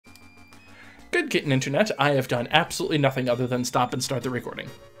Good kitten internet, I have done absolutely nothing other than stop and start the recording.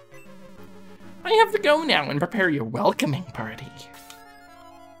 I have to go now and prepare your welcoming party.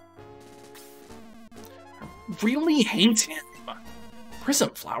 I really hate him. Prism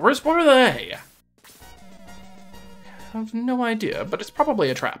flowers, what are they? I have no idea, but it's probably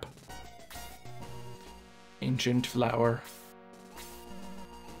a trap. Ancient flower.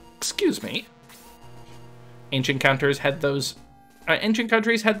 Excuse me. Ancient countries had those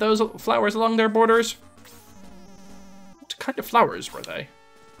flowers along their borders. What kind of flowers were they?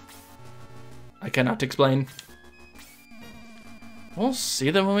 I cannot explain. We'll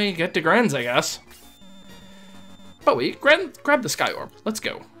see them when we get to Grans, I guess. Bowie, grab the sky orb. Let's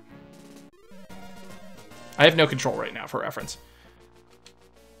go. I have no control right now, for reference.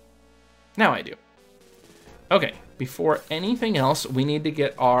 Now I do. Okay, before anything else, we need to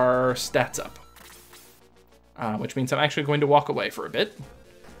get our stats up. Which means I'm actually going to walk away for a bit.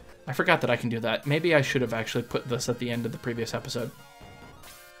 I forgot that I can do that. Maybe I should have actually put this at the end of the previous episode.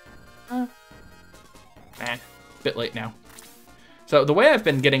 Bit late now. So the way I've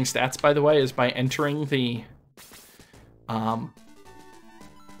been getting stats, by the way, is by entering the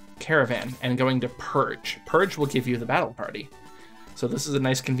Caravan and going to Purge. Purge will give you the battle party. So this is a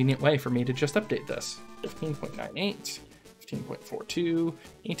nice convenient way for me to just update this. 15.98, 15.42,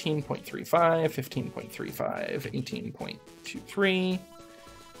 18.35, 15.35, 18.23,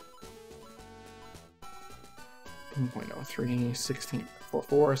 15.03, 16.44,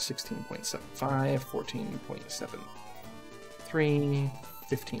 16.75, 14.73,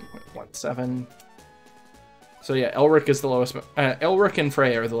 15.17. So yeah, Elric is the lowest. Elric and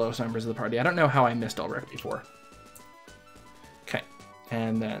Frayja are the lowest members of the party. I don't know how I missed Elric before. Okay,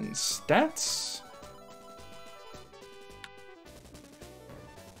 and then stats.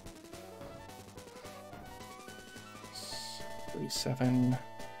 $37.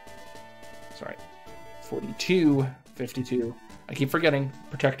 Sorry, 42, 52. I keep forgetting.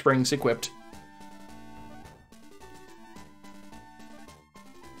 Protect rings equipped.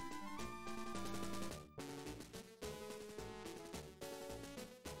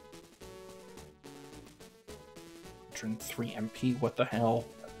 $3 MP, what the hell?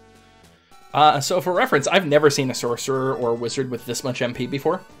 So for reference, I've never seen a sorcerer or a wizard with this much MP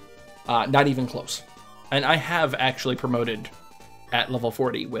before. Not even close. And I have actually promoted at level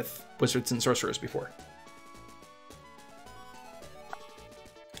 40 with wizards and sorcerers before.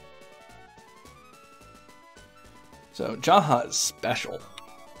 So Jaha is special.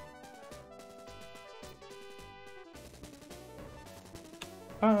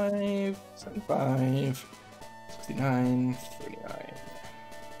 $5, $75, $69, $39,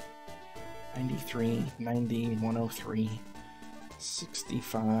 $93, $90, $103,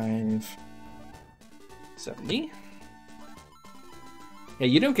 $65, $70. Yeah,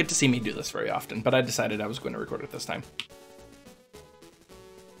 you don't get to see me do this very often, but I decided I was going to record it this time.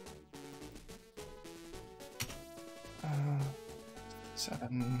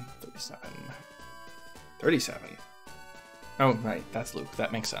 $37, $37. Oh, right, that's Luke.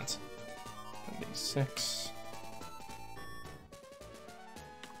 That makes sense. 76.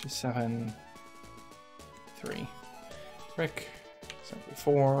 57. 3. Rick.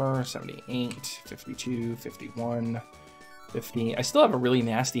 74, 78, 52, 51, 50. I still have a really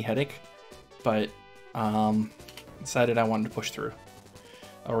nasty headache, but decided I wanted to push through.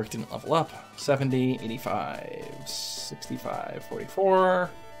 Elric didn't level up. 70, 85, 65, 44.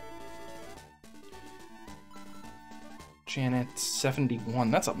 Janet,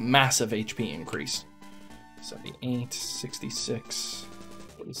 71. That's a massive HP increase. 78, 66,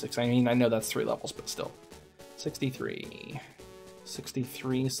 46. I mean, I know that's 3 levels, but still. 63.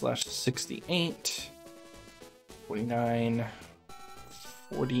 63/68, 49,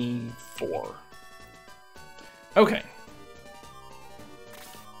 44. Okay.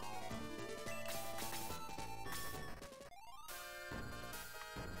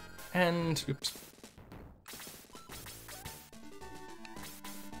 And, oops.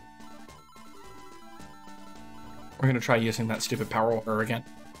 We're going to try using that stupid power water again.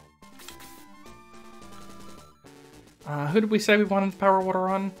 Who did we say we wanted the power water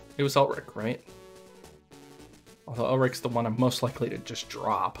on? It was Elric, right? Although Elric's the one I'm most likely to just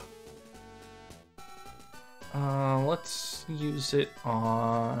drop. Let's use it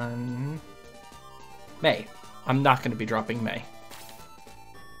on May. I'm not going to be dropping May.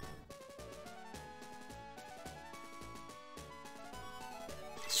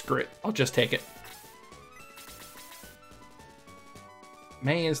 Screw it. I'll just take it.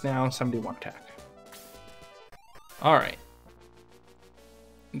 May is now 71 attack. Alright.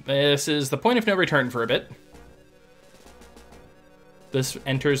 This is the point of no return for a bit. This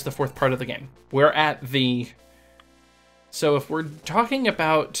enters the fourth part of the game. We're at the... So if we're talking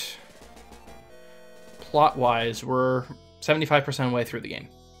about plot-wise, we're 75% of the way through the game.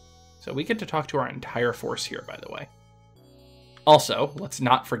 So we get to talk to our entire force here, by the way. Also, let's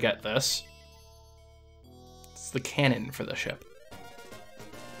not forget this. It's the cannon for the ship.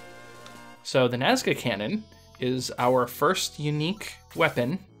 So the Nazca cannon is our first unique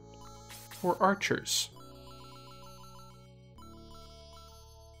weapon for archers.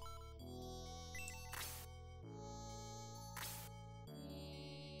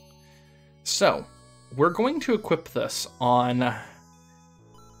 So, we're going to equip this on...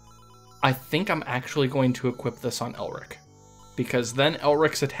 I think I'm actually going to equip this on Elric, because then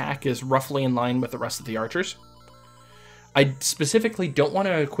Elric's attack is roughly in line with the rest of the archers. I specifically don't want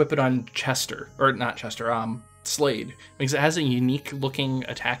to equip it on Chester, or not Chester, Slade, because it has a unique looking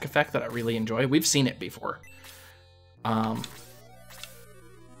attack effect that I really enjoy. We've seen it before. I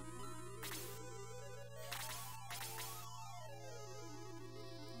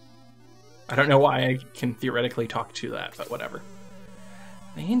don't know why I can theoretically talk to that, but whatever.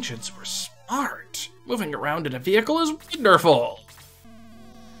 The ancients were smart. Moving around in a vehicle is wonderful.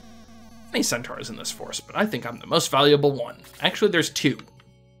 Many centaurs in this force, but I think I'm the most valuable one. Actually, there's two.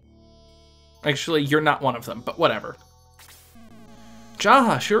 Actually, you're not one of them, but whatever.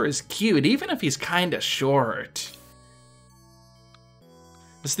 Jaha sure is cute, even if he's kinda short.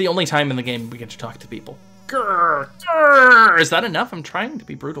 This is the only time in the game we get to talk to people. Grr, grr. Is that enough? I'm trying to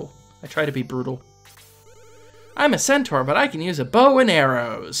be brutal. I try to be brutal. I'm a centaur, but I can use a bow and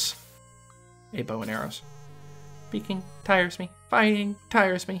arrows. A bow and arrows. Speaking tires me. Fighting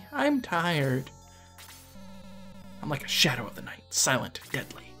tires me. I'm tired. I'm like a shadow of the night, silent,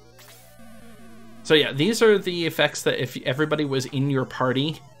 deadly. So yeah, these are the effects that if everybody was in your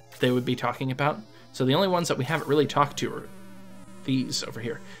party, they would be talking about. So the only ones that we haven't really talked to are these over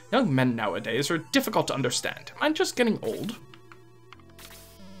here. Young men nowadays are difficult to understand. Am I just getting old?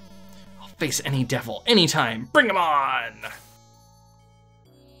 Face any devil, anytime. Bring him on!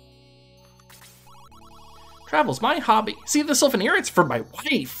 Travel's my hobby. See the souvenir? It's for my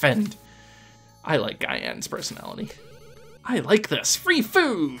wife, and I like Gyan's personality. I like this. Free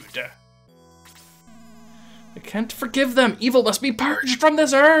food! I can't forgive them. Evil must be purged from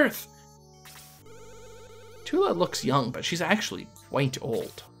this earth! Tula looks young, but she's actually quite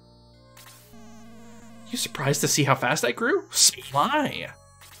old. You surprised to see how fast I grew? So am I.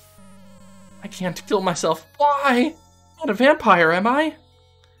 I can't kill myself. Why? Not a vampire, am I?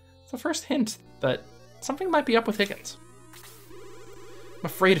 It's the first hint that something might be up with Higins. I'm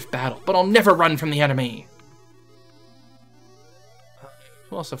afraid of battle, but I'll never run from the enemy.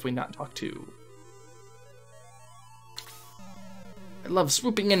 Who else have we not talked to? I love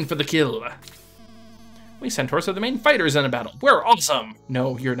swooping in for the kill. We centaurs are the main fighters in a battle. We're awesome.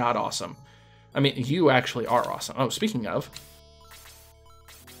 No, you're not awesome. I mean, you actually are awesome. Oh, speaking of...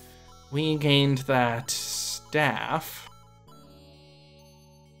 We gained that staff.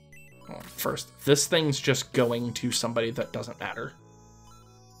 Well, first, this thing's just going to somebody that doesn't matter.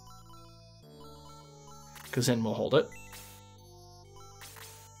 Kazin will hold it.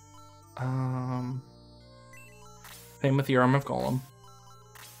 Same with the Arm of Golem.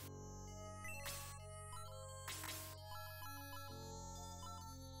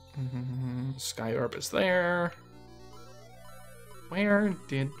 Sky Orb is there. Where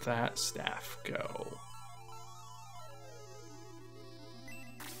did that staff go?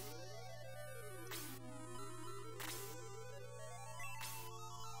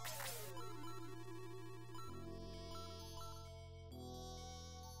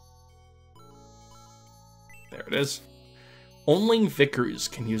 There it is. Only vicars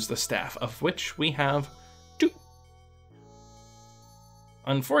can use the staff, of which we have 2.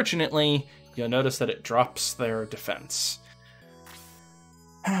 Unfortunately, you'll notice that it drops their defense.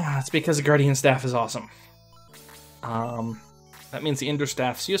 It's because the Guardian Staff is awesome. That means the Ender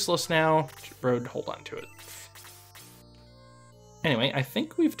Staff's useless now. Rohde, hold on to it. Anyway, I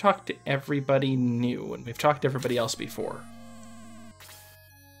think we've talked to everybody new, and we've talked to everybody else before.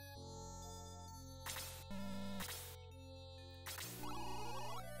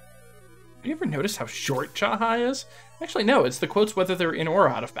 Have you ever noticed how short Jaha is? Actually, no, it's the quotes whether they're in or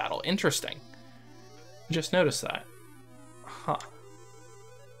out of battle. Interesting. I just noticed that. Huh.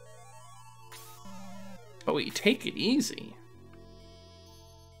 But we take it easy.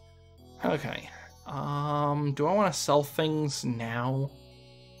 Okay. Do I want to sell things now?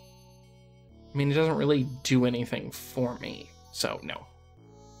 I mean, it doesn't really do anything for me, so no.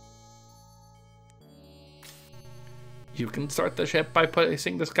 You can start the ship by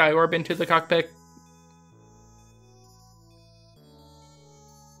placing the Sky Orb into the cockpit.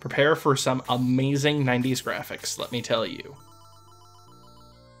 Prepare for some amazing 90s graphics, let me tell you.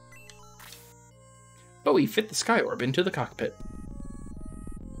 Bowie fit the sky orb into the cockpit.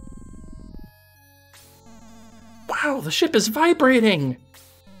 Wow, the ship is vibrating!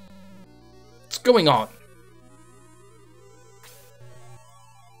 What's going on?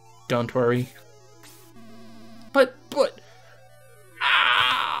 Don't worry. But...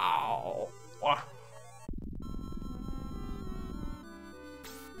 Ow!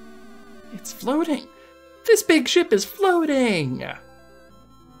 It's floating! This big ship is floating!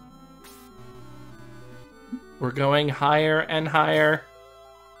 We're going higher and higher.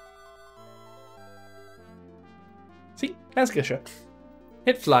 See? Nazca ship.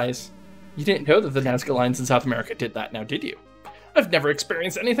 It flies. You didn't know that the Nazca lines in South America did that now, did you? I've never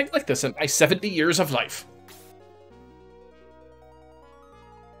experienced anything like this in my 70 years of life.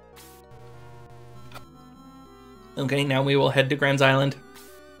 Okay, now we will head to Grans Island.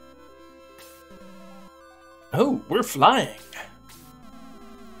 Oh, we're flying.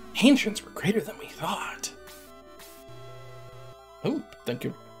 Ancients were greater than we thought. Oh, thank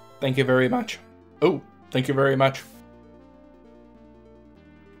you. Thank you very much. Oh, thank you very much.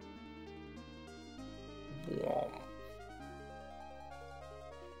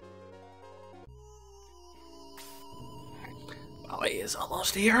 Bowie is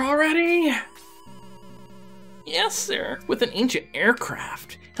almost here already. Yes, sir. With an ancient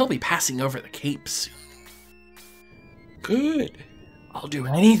aircraft. He'll be passing over the Cape soon. Good. I'll do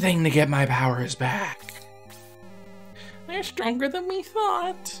anything to get my powers back. They're stronger than we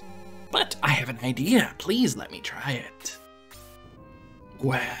thought. But I have an idea. Please let me try it.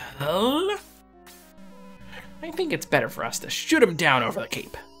 Well, I think it's better for us to shoot him down over the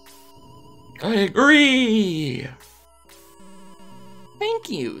Cape. I agree. Thank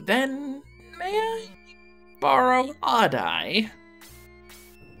you. Then, may I borrow Odd-Eye?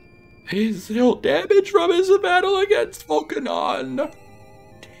 He's still damaged from his battle against Vulcanon.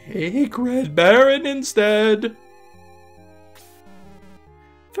 Take Red Baron instead.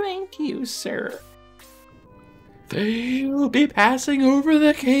 Thank you, sir. They'll be passing over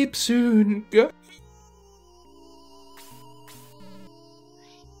the Cape soon. Go.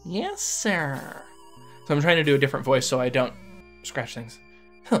 Yes, sir. So I'm trying to do a different voice so I don't scratch things.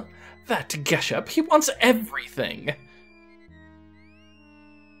 Huh, that Geshup, he wants everything.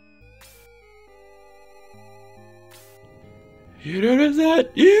 You notice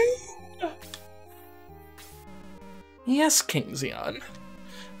that? You? Yes, King Xeon.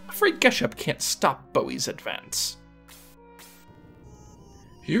 I'm afraid Geshup can't stop Bowie's advance.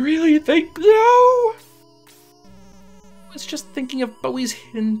 You really think so? I was just thinking of Bowie's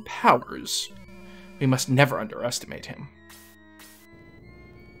hidden powers. We must never underestimate him.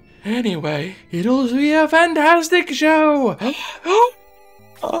 Anyway, it'll be a fantastic show!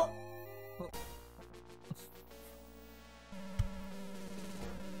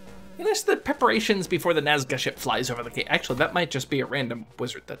 Finish the preparations before the Nazca ship flies over the Cape. Actually, that might just be a random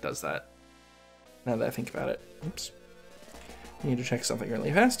wizard that does that. Now that I think about it. Oops. Need to check something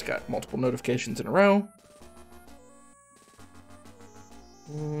really fast. Got multiple notifications in a row.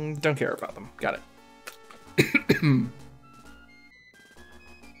 Don't care about them. Got it.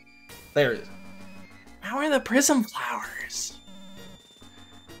 There it is. How are the prism flowers?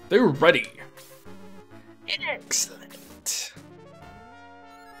 They're ready. Excellent.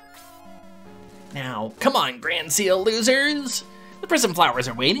 Now, come on, Grand Seal losers. The prism flowers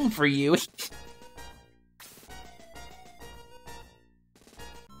are waiting for you.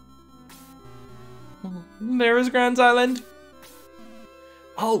 There is Grans Island.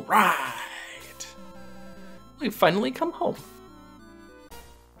 All right. We've finally come home.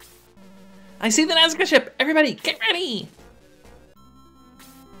 I see the Nazca ship. Everybody, get ready.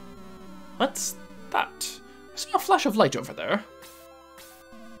 What's that? I saw a flash of light over there.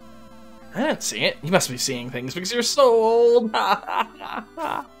 I didn't see it. You must be seeing things because you're so old.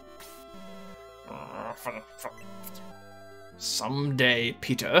 Someday,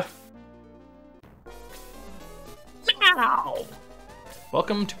 Peter. Now!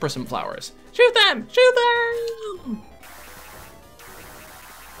 Welcome to Prism Flowers. Shoot them! Shoot them!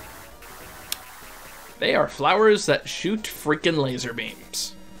 They are flowers that shoot freaking laser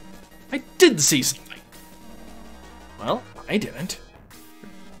beams. I did see something. Well, I didn't.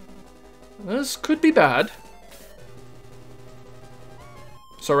 This could be bad.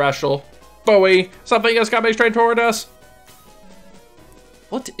 Sorashal, Bowie, something is coming straight toward us.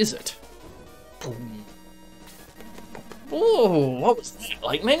 What is it? Boom. Oh, what was that?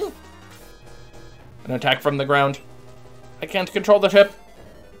 Lightning? An attack from the ground. I can't control the ship.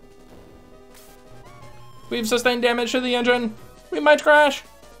 We've sustained damage to the engine. We might crash.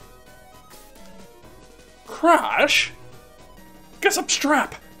 crash? Guess up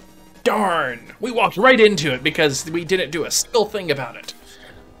strap. Darn, we walked right into it because we didn't do a single thing about it.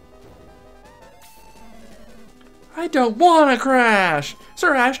 I don't want to crash.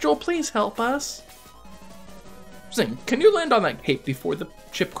 Sir Astral, please help us. Zynk, can you land on that cape before the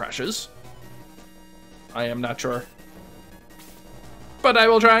ship crashes? I am not sure. But I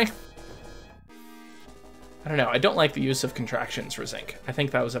will try. I don't know, I don't like the use of contractions for Zynk. I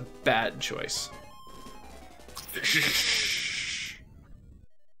think that was a bad choice.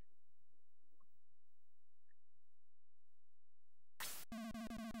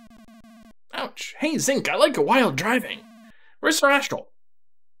 Ouch. Hey, Zynk, I like a wild driving. Where's Sir Astral?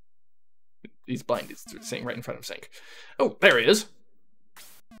 He's blind. He's sitting right in front of Zynk. Oh, there he is.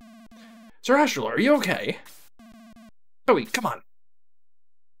 Sir Astral, are you okay? Bowie, come on.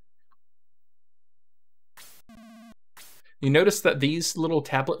 You notice that these little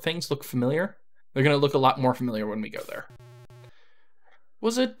tablet things look familiar? They're going to look a lot more familiar when we go there.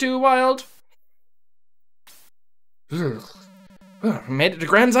 Was it too wild? We made it to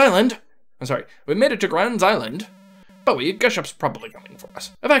Grans Island. I'm sorry, we made it to Grans Island. Bowie, Gushup's probably coming for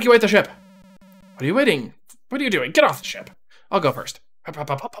us. Evacuate the ship. What are you waiting? What are you doing? Get off the ship. I'll go first. Hop, hop,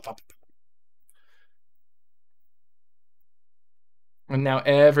 hop, hop, hop. And now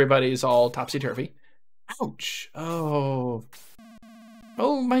everybody's all topsy-turvy. Ouch. Oh.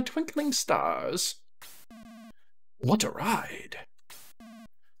 Oh, my twinkling stars. What a ride.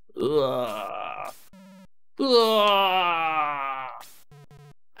 Ugh. Ugh.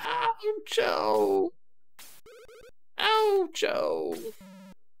 Oucho. Oucho.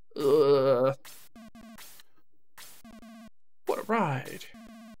 Ugh. What a ride.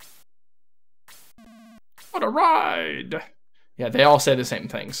 What a ride. Yeah, they all say the same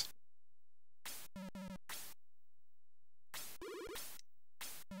things.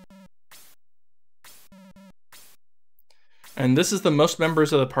 And this is the most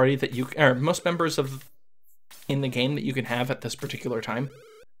members of the party that you, or most members of in the game that you can have at this particular time.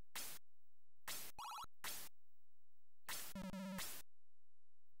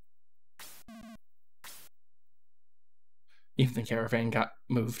 Even the caravan got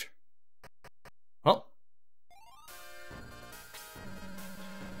moved. Well.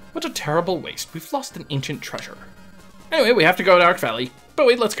 What a terrible waste. We've lost an ancient treasure. Anyway, we have to go to Ark Valley.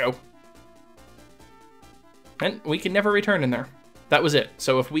 Bowie, let's go. And we can never return in there. That was it.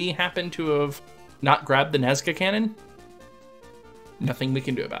 So if we happen to have not grabbed the Nazca cannon, nothing we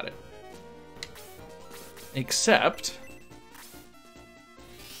can do about it. Except...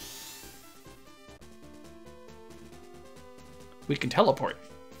 we can teleport.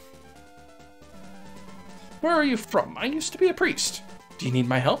 Where are you from? I used to be a priest. Do you need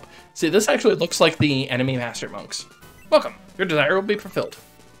my help? See, this actually looks like the enemy master monks. Welcome. Your desire will be fulfilled.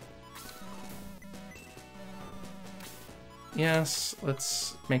 Yes,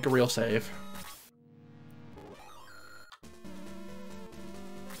 let's make a real save.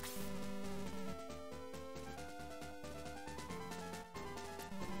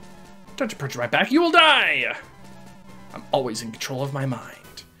 Don't you perch right back, you will die! I'm always in control of my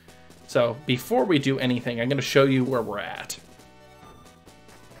mind. So, before we do anything, I'm going to show you where we're at.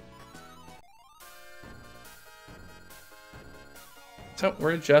 So,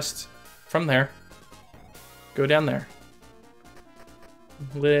 we're just from there. Go down there.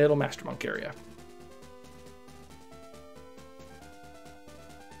 Little Master Monk area.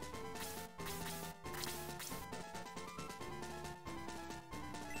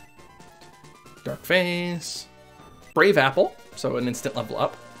 Dark Phase. Brave Apple, so an instant level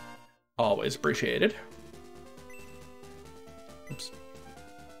up. Always appreciated. Oops.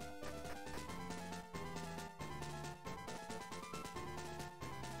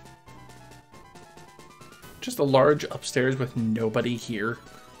 Just a large upstairs with nobody here.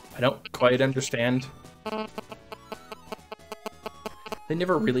 I don't quite understand. They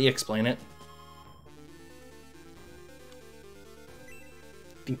never really explain it.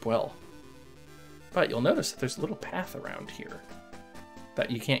 Deep well. But you'll notice that there's a little path around here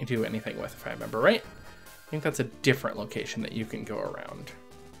that you can't do anything with, if I remember right. I think that's a different location that you can go around.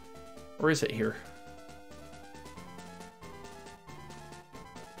 Or is it here?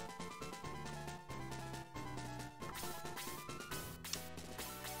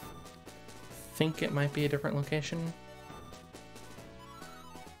 I think it might be a different location.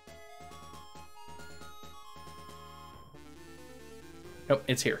 Nope,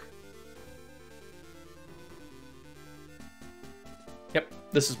 it's here. Yep,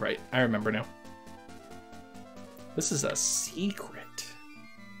 this is right. I remember now. This is a secret.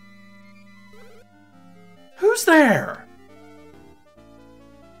 Who's there?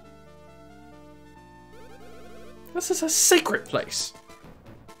 This is a sacred place.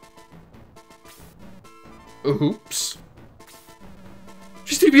 Oops.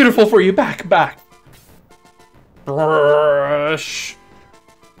 She's too beautiful for you. Back, back. Brush.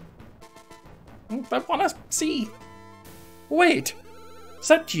 I want to see. Wait. Is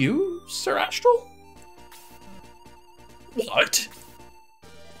that you, Sir Astral? What?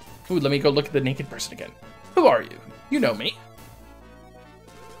 Ooh, let me go look at the naked person again. Who are you? You know me.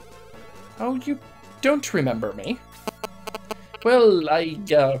 Oh, you don't remember me? Well,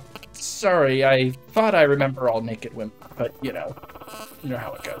 sorry, I thought I remember all naked women, but, you know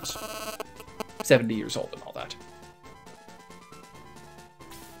how it goes. 70 years old and all that.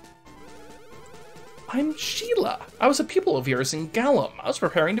 I'm Sheela. I was a pupil of yours in Gallum. I was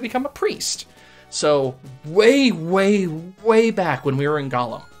preparing to become a priest. So, way, way, way back when we were in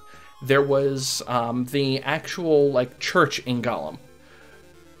Gollum, there was the actual, like, church in Gollum.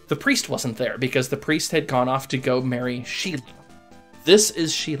 The priest wasn't there because the priest had gone off to go marry Sheela. This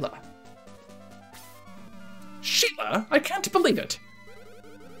is Sheela. Sheela? I can't believe it.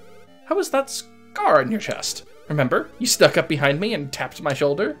 How was that scar on your chest? Remember? You stuck up behind me and tapped my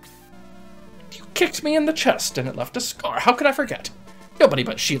shoulder? You kicked me in the chest and it left a scar. How could I forget? Nobody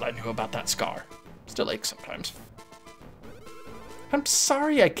but Sheela knew about that scar. Still aches sometimes. I'm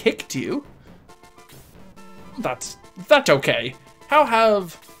sorry I kicked you. That's okay. How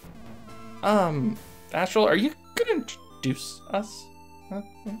have... Astral, are you gonna introduce us?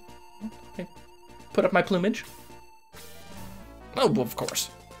 Put up my plumage? Oh, well, of course.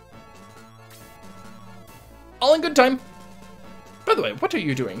 All in good time. By the way, what are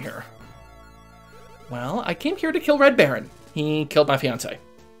you doing here? Well, I came here to kill Red Baron. He killed my fiancé.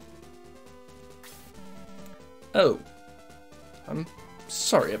 Oh. I'm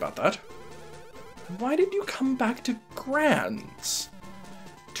sorry about that. Why did you come back to Grans?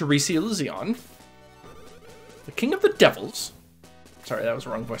 To reseal Xeon? The King of the Devils? Sorry, that was the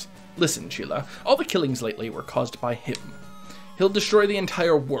wrong voice. Listen, Sheela, all the killings lately were caused by him. He'll destroy the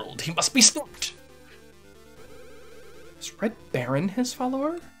entire world. He must be stopped. Is Red Baron his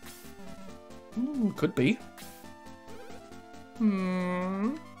follower? Could be.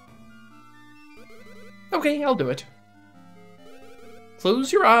 Okay, I'll do it.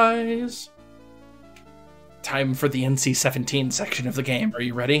 Close your eyes. Time for the NC-17 section of the game. Are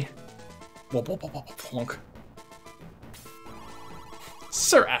you ready? Plunk.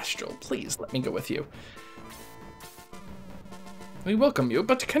 Sir Astral, please let me go with you. We welcome you,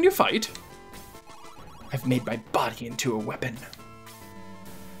 but can you fight? I've made my body into a weapon.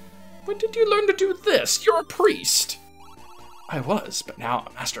 When did you learn to do this? You're a priest. I was, but now I'm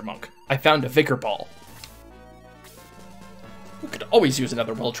a master monk. I found a vigor ball. We could always use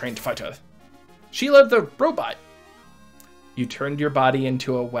another well-trained fighter. Sheela the robot. You turned your body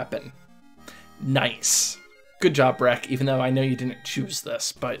into a weapon. Nice. Good job, Breck, even though I know you didn't choose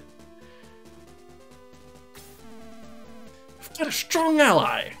this, but... I've got a strong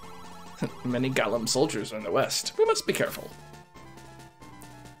ally. Many Gollum soldiers are in the west. We must be careful.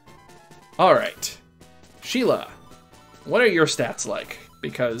 Alright. Sheela, what are your stats like?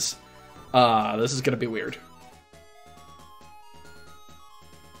 Because, this is gonna be weird.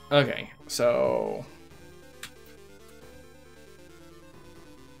 Okay, so...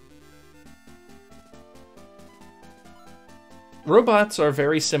 Robots are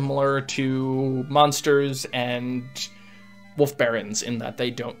very similar to monsters and wolf barons in that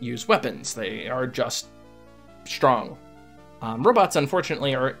they don't use weapons. They are just strong. Robots,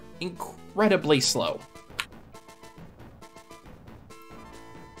 unfortunately, are incredibly slow.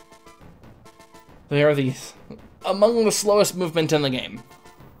 They are among the slowest movement in the game.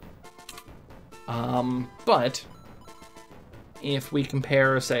 But if we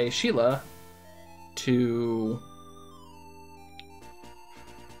compare, say, Sheela to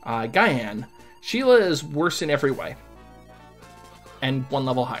Gyan, Sheela is worse in every way, and one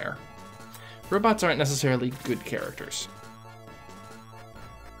level higher. Robots aren't necessarily good characters.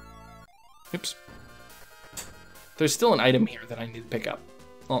 Oops. There's still an item here that I need to pick up.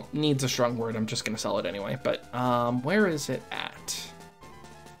 Well, needs a strong word, I'm just gonna sell it anyway, but, where is it at?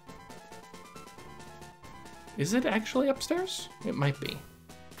 Is it actually upstairs? It might be.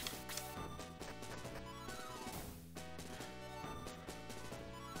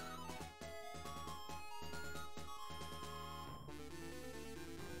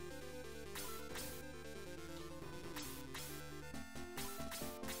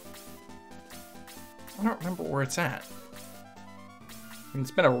 I don't remember where it's at. I mean,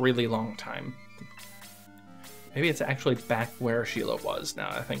 it's been a really long time. Maybe it's actually back where Sheela was, now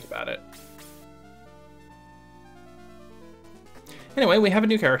that I think about it. Anyway, we have a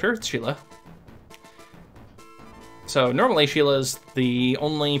new character. It's Sheela. So normally Sheela is the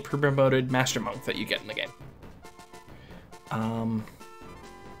only pre-promoted Master Monk that you get in the game.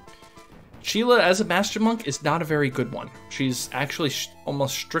 Sheela as a Master Monk is not a very good one. She's actually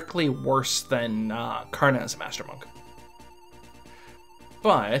almost strictly worse than Karna as a Master Monk.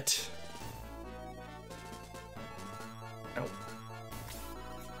 But... no.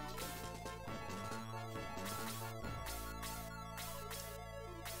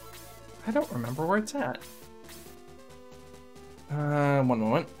 I don't remember where it's at. One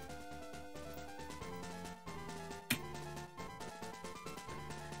moment.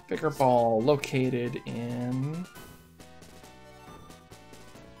 Bigger ball located in...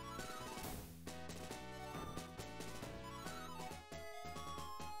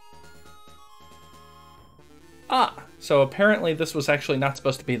 ah, so apparently this was actually not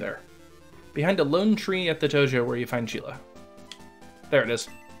supposed to be there. Behind a lone tree at the dojo where you find Sheela. There it is.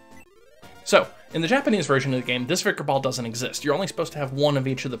 So, in the Japanese version of the game, this Vicar Ball doesn't exist. You're only supposed to have one of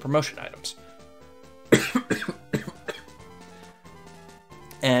each of the promotion items.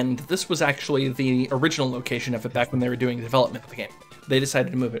 And this was actually the original location of it back when they were doing the development of the game. They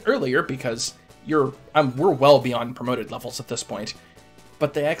decided to move it earlier because we're well beyond promoted levels at this point.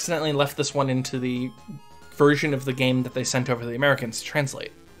 But they accidentally left this one into the version of the game that they sent over to the Americans to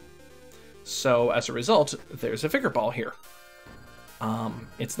translate. So as a result, there's a Vigor Ball here.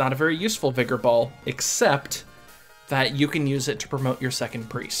 It's not a very useful Vigor Ball, except that you can use it to promote your second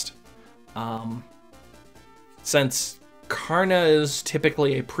priest. Since Karna is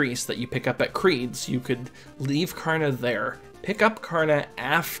typically a priest that you pick up at creeds, you could leave Karna there, pick up Karna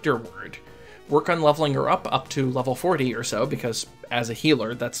afterward, work on leveling her up to level 40 or so, because as a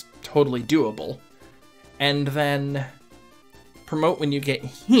healer, that's totally doable, and then promote when you get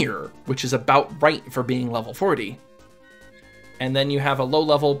here, which is about right for being level 40. And then you have a low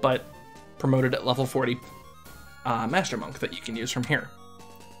level, but promoted at level 40 Master Monk that you can use from here.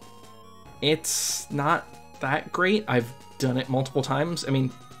 It's not that great. I've done it multiple times. I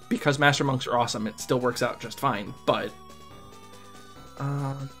mean, because Master Monks are awesome, it still works out just fine, but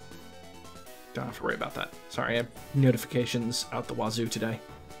don't have to worry about that. Sorry, I have notifications out the wazoo today.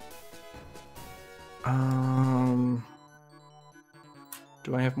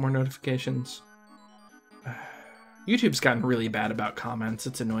 Do I have more notifications? YouTube's gotten really bad about comments.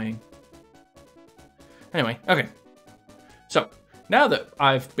 It's annoying. Anyway, okay. So, now that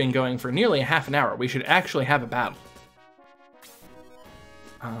I've been going for nearly a half an hour, we should actually have a battle.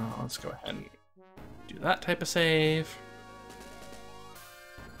 Let's go ahead and do that type of save.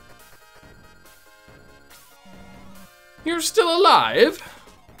 You're still alive?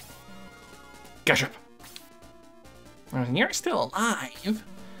 Gush up. You're still alive?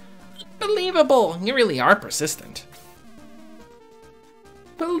 Unbelievable. You really are persistent.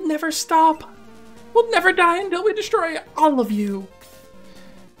 We'll never stop. We'll never die until we destroy all of you.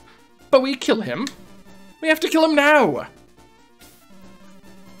 But we kill him. We have to kill him now.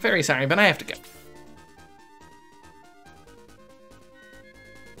 Very sorry, but I have to go.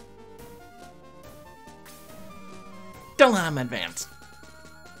 Don't let him advance.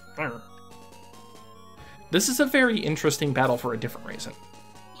 This is a very interesting battle for a different reason.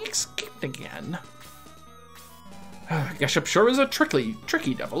 He escaped again. Geshup sure is a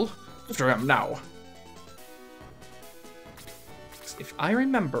tricky devil. After him now. If I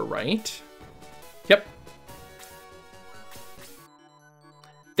remember right... Yep.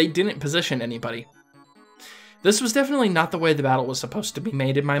 They didn't position anybody. This was definitely not the way the battle was supposed to be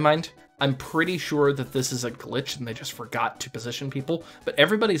made in my mind. I'm pretty sure that this is a glitch and they just forgot to position people, but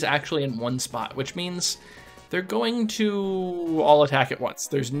everybody's actually in one spot, which means they're going to all attack at once.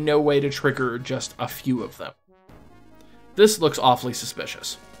 There's no way to trigger just a few of them. This looks awfully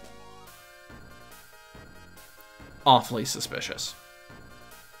suspicious. Awfully suspicious.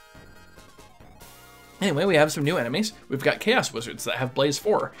 Anyway, we have some new enemies. We've got Chaos Wizards that have Blaze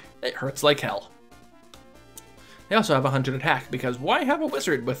 4. It hurts like hell. They also have 100 attack, because why have a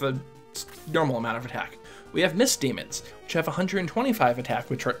wizard with a normal amount of attack? We have Mist Demons, which have 125 attack,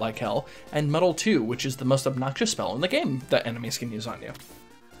 which hurt like hell, and Muddle 2, which is the most obnoxious spell in the game that enemies can use on you.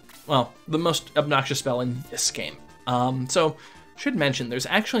 Well, the most obnoxious spell in this game. So, should mention, there's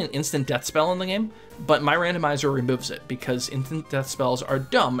actually an instant death spell in the game, but my randomizer removes it, because instant death spells are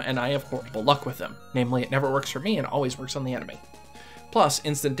dumb and I have horrible luck with them. Namely, it never works for me and always works on the enemy. Plus,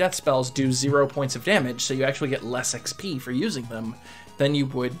 instant death spells do 0 points of damage, so you actually get less XP for using them than you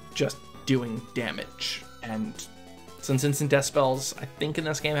would just doing damage. And since instant death spells, I think in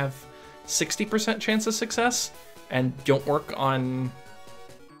this game have 60% chance of success, and don't work on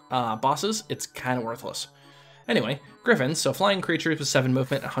bosses, it's kind of worthless. Anyway, Griffins, so flying creatures with 7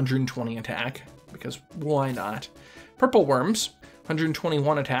 movement, 120 attack, because why not? Purple Worms,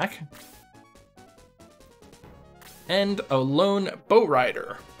 121 attack. And a lone bow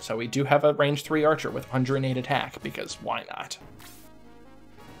rider. So we do have a range 3 archer with 108 attack, because why not?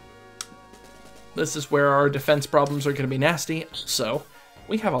 This is where our defense problems are going to be nasty. Also,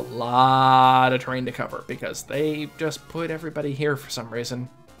 we have a lot of terrain to cover, because they just put everybody here for some reason.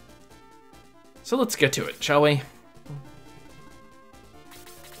 So let's get to it, shall we?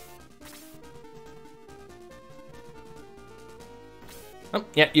 Oh,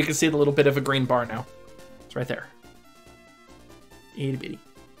 yeah, you can see the little bit of a green bar now. It's right there. Itty bitty.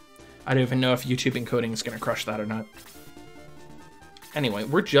 I don't even know if YouTube encoding is going to crush that or not. Anyway,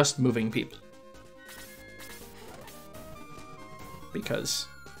 we're just moving people. Because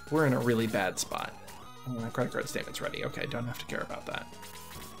we're in a really bad spot. Oh, my credit card statement's ready. Okay, don't have to care about that.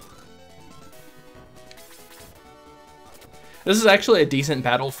 This is actually a decent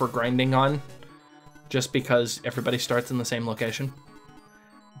battle for grinding on, just because everybody starts in the same location.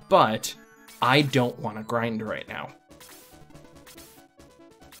 But I don't want to grind right now.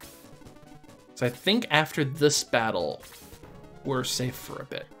 So I think after this battle, we're safe for a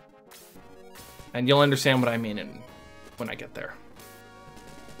bit. And you'll understand what I mean when I get there.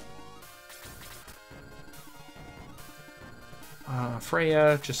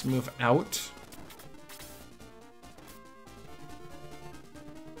 Frayja, just move out.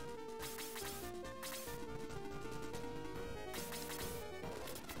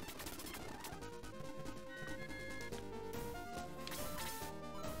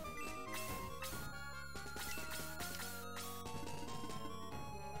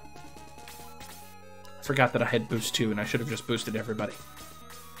 Forgot that I had boost 2 and I should have just boosted everybody.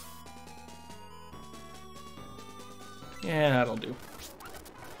 Yeah, that'll do.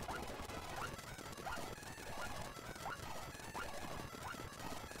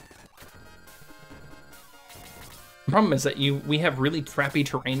 The problem is that we have really crappy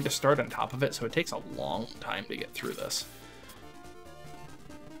terrain to start on top of it, so it takes a long time to get through this.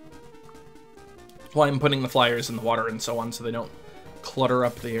 That's why I'm putting the flyers in the water and so on so they don't clutter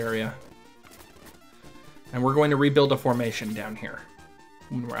up the area. And we're going to rebuild a formation down here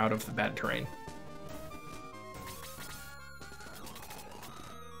when we're out of the bad terrain.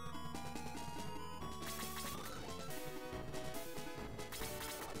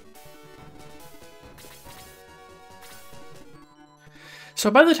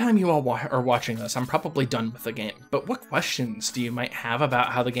 So by the time you all are watching this, I'm probably done with the game. But what questions do you might have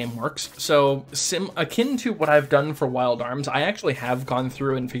about how the game works? So akin to what I've done for Wild Arms, I actually have gone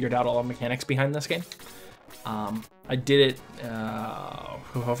through and figured out all the mechanics behind this game. I did it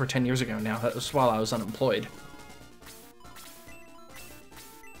over 10 years ago now. That was while I was unemployed.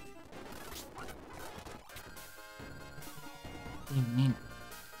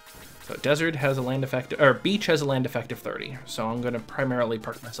 So desert has a land effective, or beach has a land effective 30. So I'm going to primarily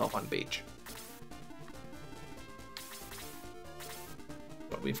park myself on beach.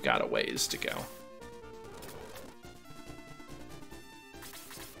 But we've got a ways to go.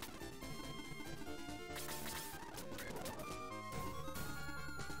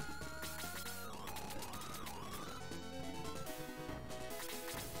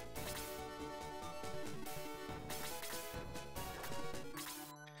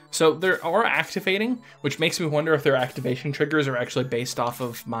 So there are activating, which makes me wonder if their activation triggers are actually based off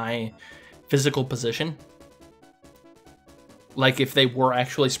of my physical position. Like if they were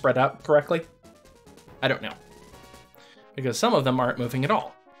actually spread out correctly. I don't know. Because some of them aren't moving at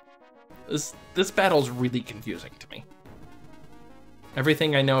all. This battle's really confusing to me.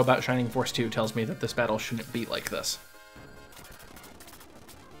 Everything I know about Shining Force 2 tells me that this battle shouldn't be like this.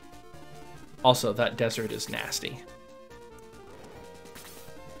 Also, that desert is nasty.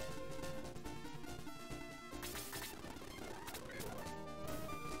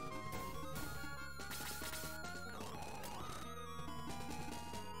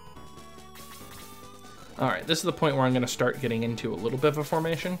 Alright, this is the point where I'm going to start getting into a little bit of a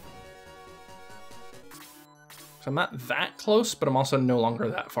formation. So I'm not that close, but I'm also no longer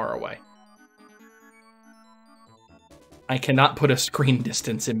that far away. I cannot put a screen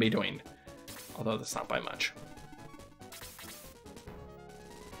distance in between, although that's not by much.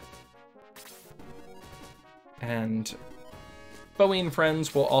 And Bowie and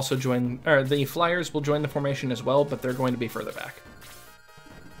friends will also join, or the Flyers will join the formation as well, but they're going to be further back.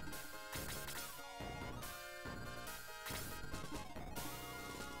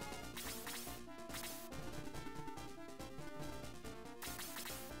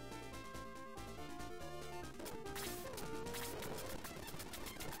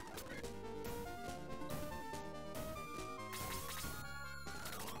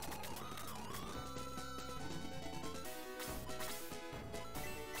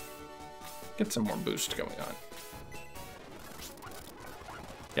 Get some more boost going on.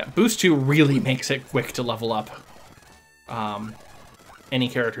 Yeah, boost 2 really makes it quick to level up any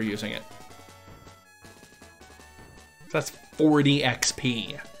character using it. So that's 40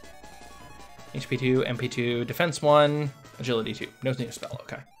 XP. HP 2, MP 2, Defense 1, Agility 2. No new spell,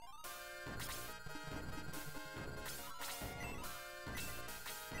 okay.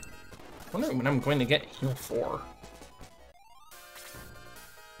 Wondering when I'm going to get heal 4.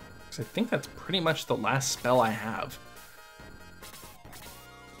 Because I think that's pretty much the last spell I have.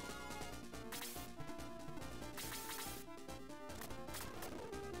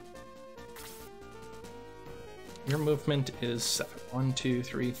 Your movement is 7. 1, 2,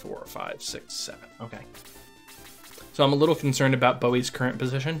 3, 4, 5, 6, 7. Okay. So I'm a little concerned about Bowie's current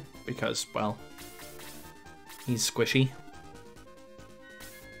position because, well, he's squishy.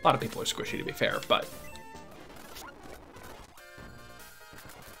 A lot of people are squishy, to be fair, but...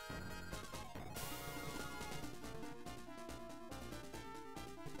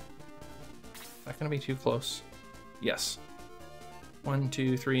 Is that going to be too close? Yes. 1,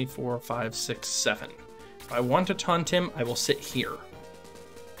 2, 3, 4, 5, 6, 7. If I want to taunt him, I will sit here.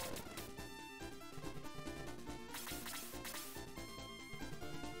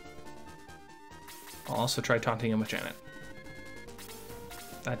 I'll also try taunting him with Janet.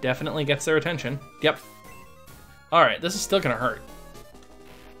 That definitely gets their attention. Yep. Alright, this is still gonna hurt.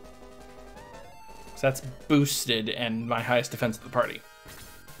 So that's boosted and my highest defense of the party.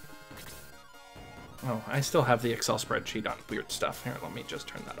 Oh, I still have the Excel spreadsheet on weird stuff. Here, let me just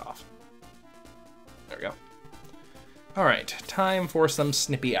turn that off. There we go. Alright, time for some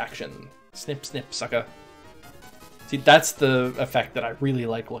snippy action. Snip, snip, sucker. See, that's the effect that I really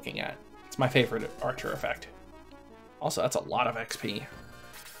like looking at. It's my favorite archer effect. Also, that's a lot of XP.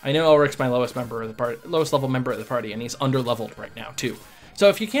 I know Elric's my lowest level member of the party, and he's under-leveled right now, too. So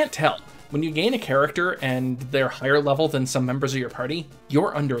if you can't tell, when you gain a character and they're higher level than some members of your party,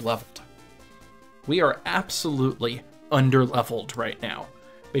 you're under-leveled. We are absolutely under-leveled right now,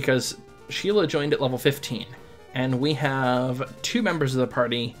 because Sheela joined at level 15, and we have 2 members of the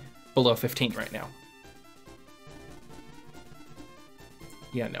party below 15 right now.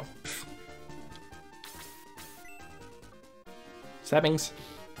 Yeah, no. Stabbings.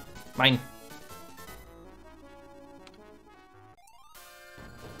 Mine.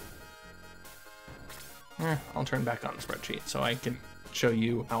 I'll turn back on the spreadsheet so I can show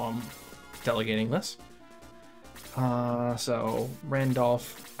you how I'm delegating this. So,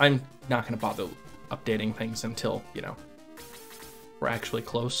 Randolph, I'm not going to bother updating things until, you know, we're actually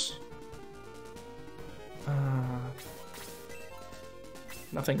close.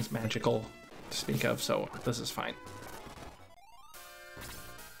 Nothing's magical to speak of, so this is fine.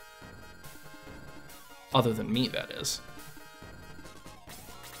 Other than me, that is.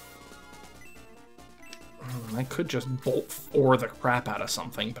 I could just bolt 4 the crap out of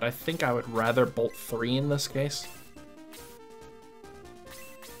something, but I think I would rather bolt 3 in this case.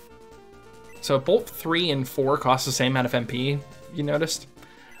 So bolt 3 and 4 cost the same amount of MP, you noticed?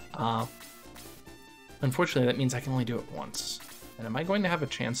 Unfortunately, that means I can only do it once. And am I going to have a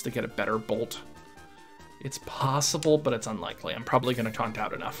chance to get a better bolt? It's possible, but it's unlikely. I'm probably going to taunt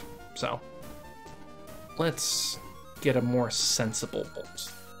out enough, so... Let's get a more sensible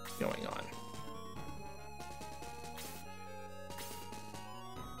bolt going on.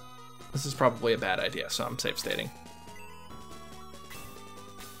 This is probably a bad idea, so I'm safe stating.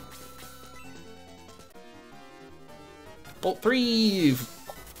 Bolt 3!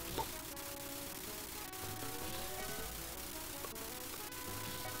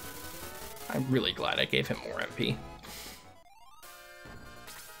 I'm really glad I gave him more MP.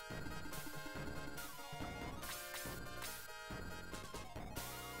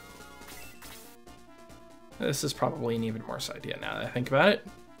 This is probably an even worse idea now that I think about it.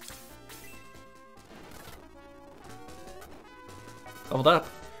 Leveled up.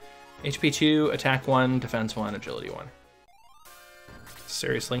 HP 2, attack 1, defense 1, agility 1.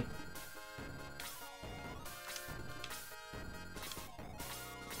 Seriously?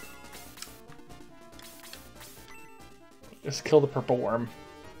 Just kill the purple worm.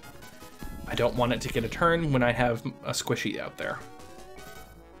 I don't want it to get a turn when I have a squishy out there.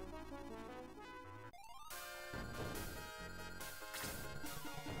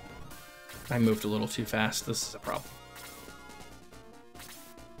 I moved a little too fast. This is a problem.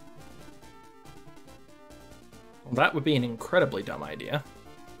 Well, that would be an incredibly dumb idea.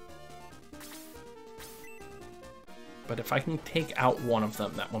 But if I can take out one of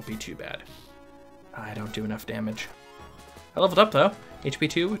them, that won't be too bad. I don't do enough damage. I leveled up, though. HP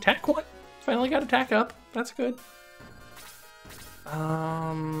 2, attack 1. Finally got attack up. That's good.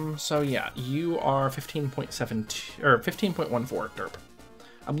 So yeah, you are 15.72 or 15.14 derp.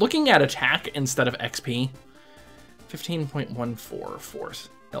 I'm looking at attack instead of XP. 15.14 for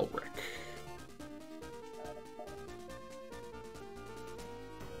Elric.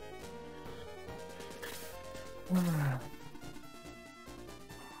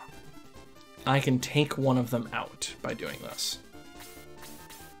 I can take one of them out by doing this.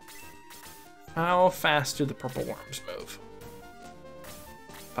 How fast do the purple worms move?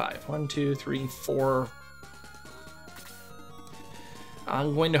 5. 1, 2, 3, 4.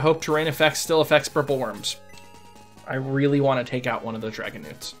 I'm going to hope terrain effects still affects purple worms. I really want to take out one of those dragon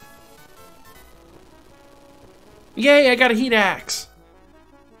newts. Yay, I got a heat axe!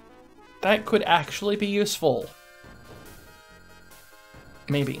 That could actually be useful.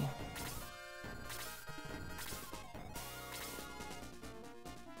 Maybe.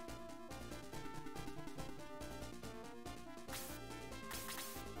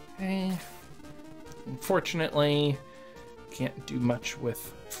 Okay. Unfortunately, can't do much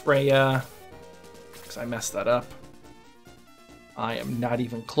with Frayja because I messed that up. I am not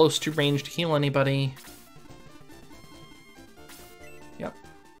even close to range to heal anybody. Yep.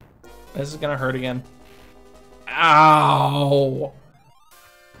 This is gonna hurt again. Ow!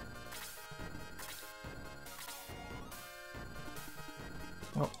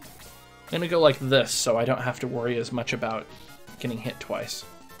 Well, I'm gonna go like this so I don't have to worry as much about getting hit twice.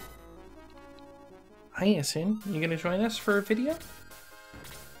 Hi, Yasin. You gonna join us for a video?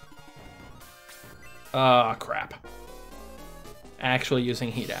 Ah, crap. Actually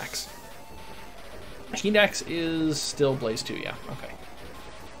using Heat Axe. Heat Axe is still Blaze 2, yeah, okay.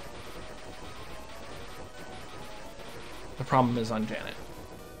 The problem is on Janet.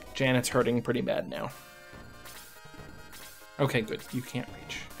 Janet's hurting pretty bad now. Okay, good. You can't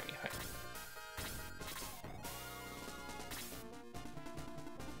reach anything.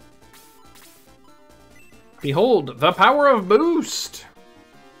 Behold, the power of boost!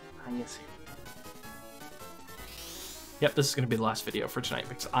 Yep, this is going to be the last video for tonight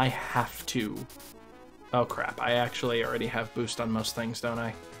because I have to... Oh crap, I actually already have boost on most things, don't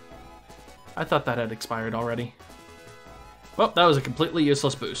I? I thought that had expired already. Well, that was a completely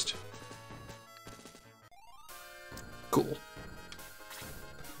useless boost. Cool.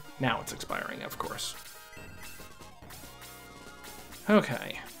 Now it's expiring, of course.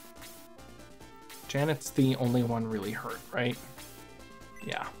 Okay. Janet's the only one really hurt, right?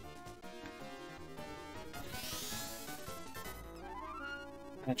 Yeah.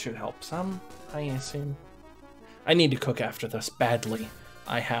 That should help some, I assume. I need to cook after this badly.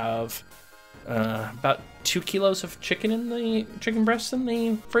 I have about 2 kilos of chicken breasts in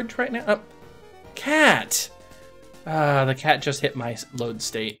the fridge right now. Oh, cat! The cat just hit my load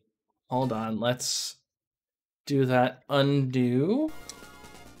state. Hold on, let's do that. Undo.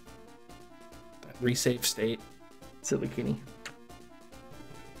 That resave state. Silly kitty.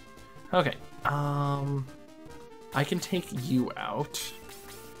 Okay. I can take you out,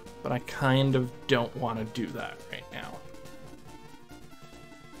 but I kind of don't want to do that right now.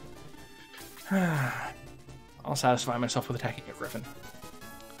 I'll satisfy myself with attacking a griffin.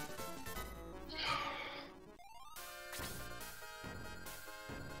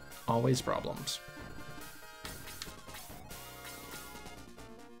 Always problems.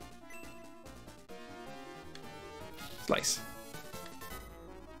 Slice.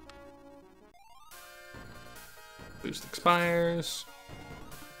 Boost expires.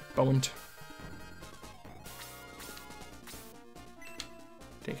 BWNT.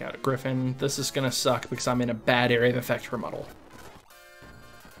 Take out a griffin. This is gonna suck because I'm in a bad area of effect for Muddle.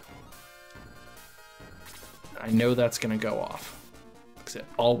 I know that's gonna go off. Because it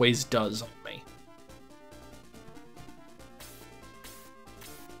always does on me.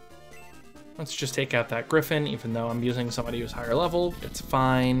 Let's just take out that griffin, even though I'm using somebody who's higher level. It's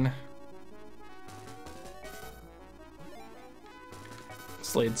fine.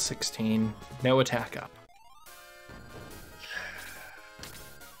 Slade 16. No attack up.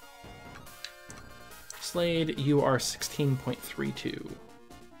 Slade, you are 16.32.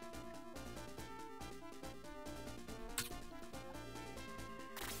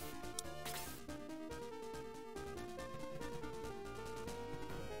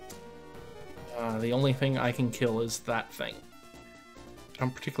 The only thing I can kill is that thing. I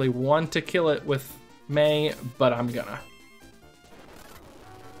don't particularly want to kill it with May, but I'm gonna.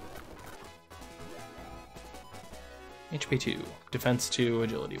 HP 2, Defense 2,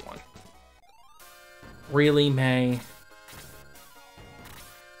 Agility 1. Really, May?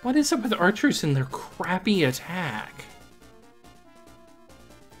 What is up with archers and their crappy attack?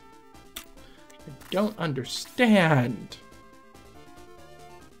 I don't understand.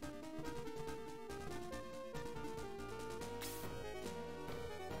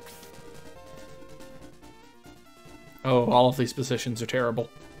 Oh, all of these positions are terrible.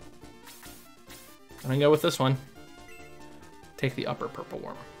 I'm gonna go with this one. Take the upper purple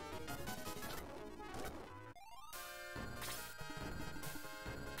worm.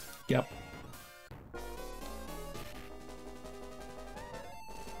 Yep.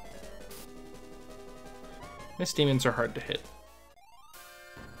 Mist demons are hard to hit.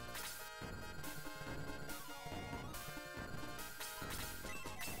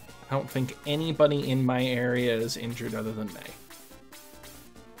 I don't think anybody in my area is injured other than May.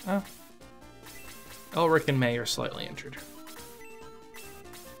 Oh. Elric and May are slightly injured.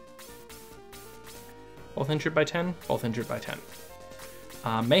 Both injured by 10? Both injured by 10.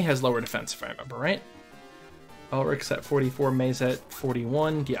 May has lower defense, if I remember right. Elric's at 44, May's at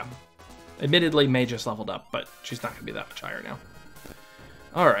 41. Yeah. Admittedly, May just leveled up, but she's not going to be that much higher now.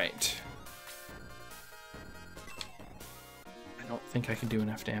 Alright. I don't think I can do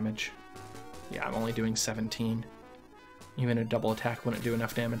enough damage. Yeah, I'm only doing 17. Even a double attack wouldn't do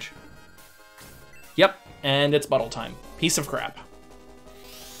enough damage. Yep, and it's bottle time. Piece of crap.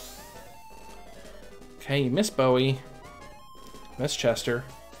 Okay, you miss Bowie. Miss Chester.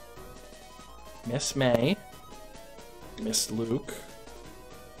 Miss May. Miss Luke.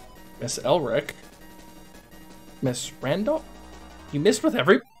 Miss Elric. Miss Randolph? You missed with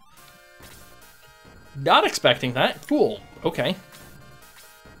every... Not expecting that. Cool. Okay.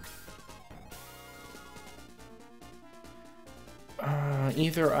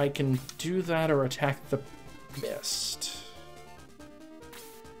 Either I can do that or attack the mist.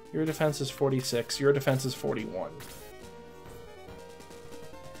 Your defense is 46. Your defense is 41.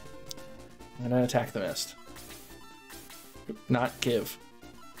 I'm gonna attack the mist. Not give.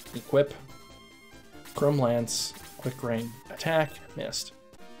 Equip. Chrome Lance. Quick Ring. Attack. Mist.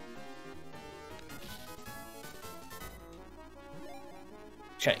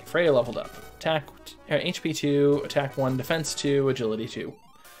 Okay, Frayja leveled up. Attack, HP 2, attack 1, defense 2, agility 2.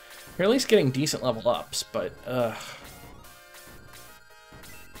 You're at least getting decent level ups, but I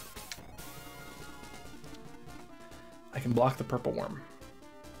can block the purple worm.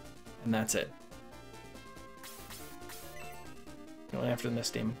 And that's it. Going after the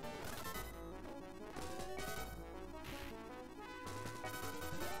mist demon.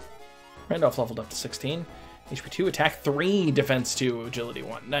 Randolph leveled up to 16. HP 2, attack 3, defense 2, agility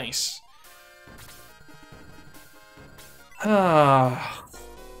 1. Nice.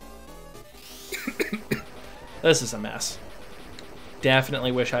 This is a mess.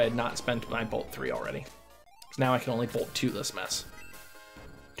 Definitely wish I had not spent my bolt 3 already. Now I can only bolt 2 this mess.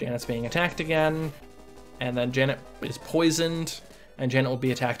 Janet's being attacked again. And then Janet is poisoned. And Janet will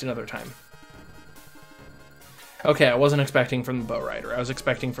be attacked another time. Okay, I wasn't expecting from the Bow Rider. I was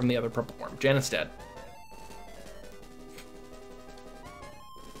expecting from the other purple worm. Janet's dead.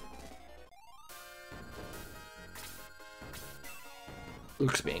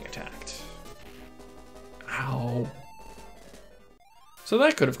 Luke's being attacked. Ow. So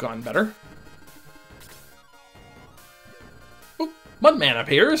that could have gone better. Oh, Mudman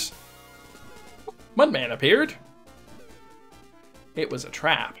appears. Mudman appeared. It was a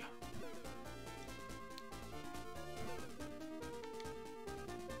trap.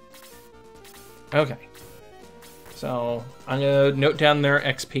 Okay. So I'm going to note down their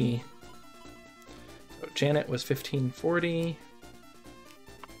XP. So Janet was 1540.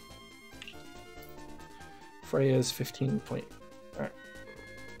 Frayja's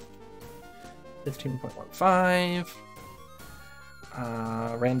 15.15.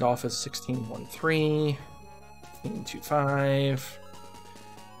 Randolph is 1613. 1525.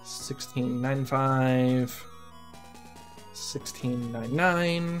 1695.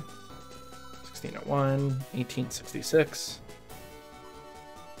 1699. 1601. 1866.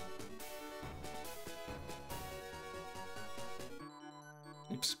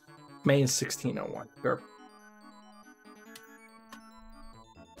 Oops. May is 1601. Sure.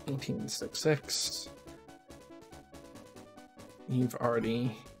 1866. You've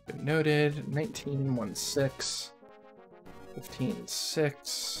already been noted. 1916.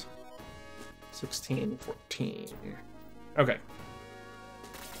 156. 1614. Okay.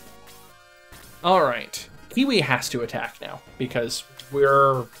 Alright. Kiwi has to attack now because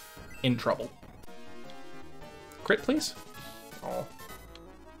we're in trouble. Crit, please. Oh.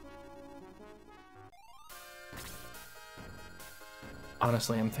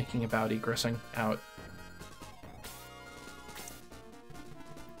 Honestly, I'm thinking about egressing out.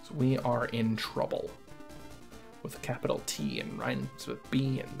 So we are in trouble. With a capital T and rhymes with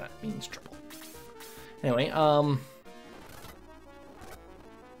B, and that means trouble. Anyway,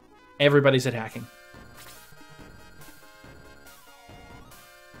 everybody's attacking.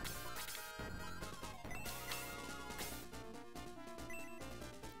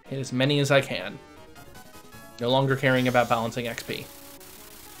 Hit as many as I can. No longer caring about balancing XP.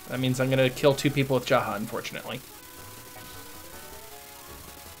 That means I'm going to kill 2 people with Jaha, unfortunately.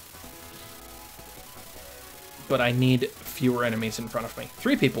 But I need fewer enemies in front of me.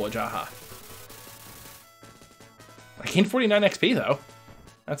 3 people with Jaha. I gained 49 XP, though.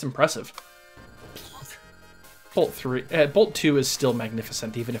 That's impressive. Bolt 2 is still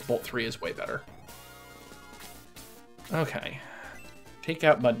magnificent, even if Bolt 3 is way better. Okay. Take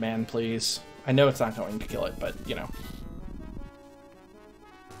out Mudman, please. I know it's not going to kill it, but, you know.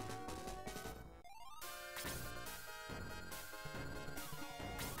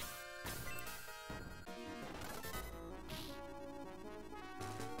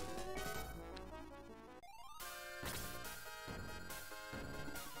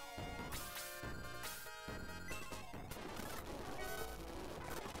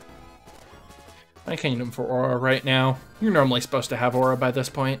 I can't use him for Aura right now. You're normally supposed to have Aura by this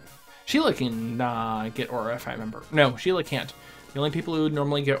point. Sheela can get Aura if I remember. No, Sheela can't. The only people who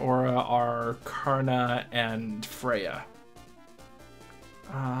normally get Aura are Karna and Frayja.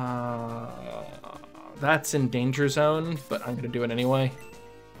 That's in danger zone, but I'm gonna do it anyway.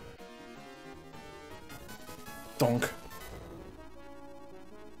 Donk.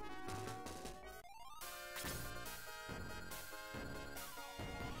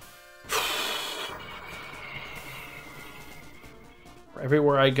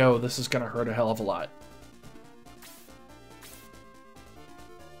 Everywhere I go, this is gonna hurt a hell of a lot.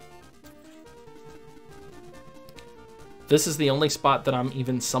 This is the only spot that I'm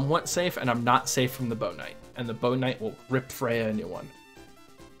even somewhat safe, and I'm not safe from the Bow Knight. And the Bow Knight will rip Frayja a new one.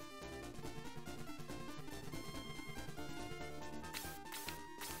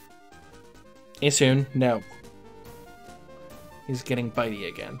 Asun, no. He's getting bitey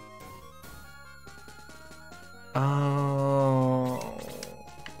again. Oh.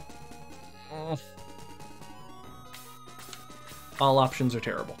 All options are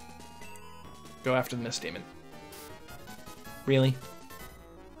terrible. Go after the Mist Demon. Really?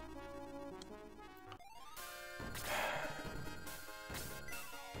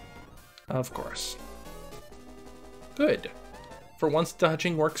 Of course. Good. For once,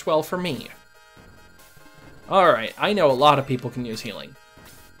 dodging works well for me. Alright, I know a lot of people can use healing.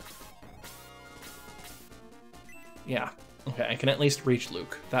 Yeah. Okay, I can at least reach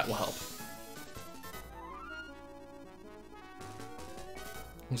Luke. That will help.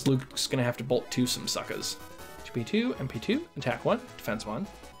 Because Luke's gonna have to bolt 2 some suckers. HP2, MP2, attack 1, defense 1,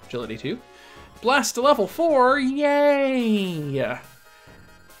 agility 2. Blast to level 4! Yay! Yeah.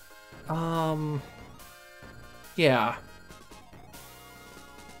 Yeah.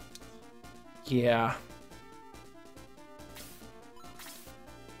 Yeah.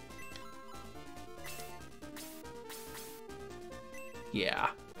 Yeah.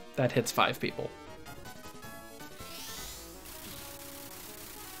 That hits 5 people.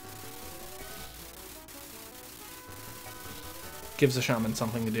 Gives a shaman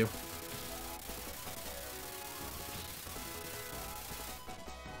something to do.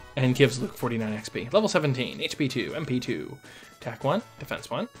 And gives Luke 49 XP. Level 17, HP 2, MP 2, attack 1,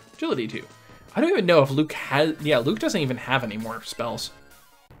 defense 1, agility 2. I don't even know if Luke has... Yeah, Luke doesn't even have any more spells.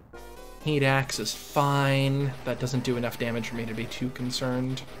 Heat Axe is fine. That doesn't do enough damage for me to be too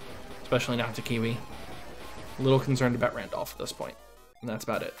concerned. Especially not to Kiwi. A little concerned about Randolph at this point. And that's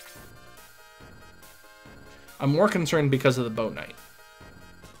about it. I'm more concerned because of the Bow Knight.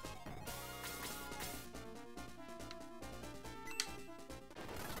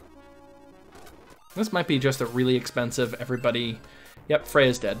 This might be just a really expensive everybody... Yep,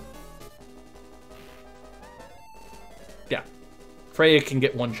 Freyja's dead. Yeah. Frayja can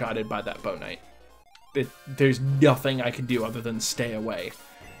get one-shotted by that Bow Knight. There's nothing I can do other than stay away.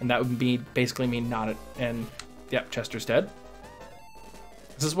 And that would be basically me not... And, yep, Chester's dead.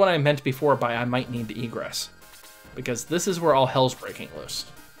 This is what I meant before by I might need to egress. Because this is where all hell's breaking loose.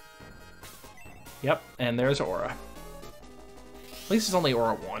 Yep, and there's Aura. At least it's only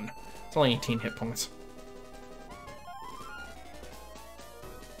Aura 1. It's only 18 hit points.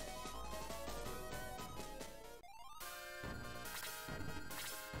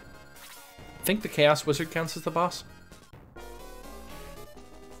 I think the Chaos Wizard counts as the boss.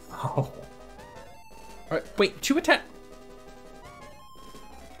 Oh. Alright, wait, 2 attack.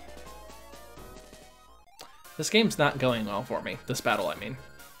 This game's not going well for me. This battle, I mean.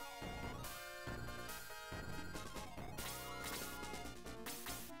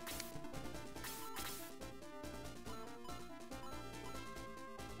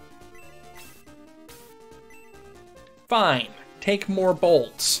 Fine. Take more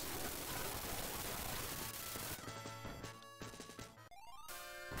bolts.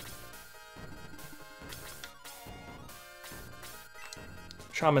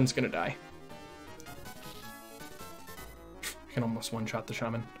 Shaman's gonna die. I can almost one-shot the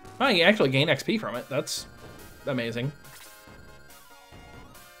Shaman. Oh, you actually gain XP from it. That's amazing.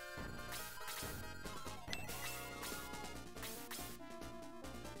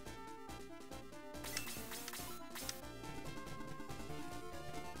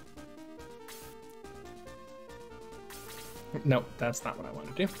 No, that's not what I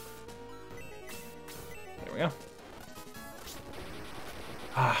want to do. There we go.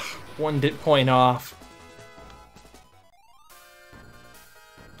 Ah, 1 dit point off.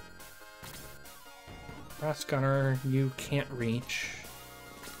 Brass Gunner, you can't reach.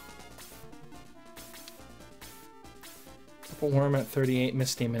 Purple Worm at 38,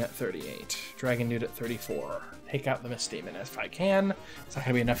 Mist Demon at 38. Dragon Dude at 34. Take out the Mist Demon if I can. It's not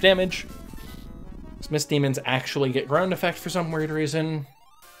gonna be enough damage. Mist Demons actually get ground effect for some weird reason.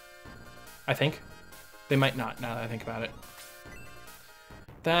 I think. They might not, now that I think about it.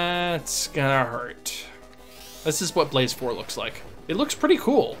 That's gonna hurt. This is what Blaze 4 looks like. It looks pretty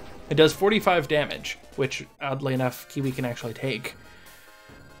cool. It does 45 damage, which, oddly enough, Kiwi can actually take.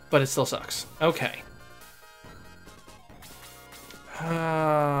 But it still sucks. Okay.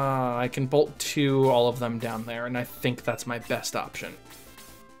 I can bolt 2 all of them down there, and I think that's my best option.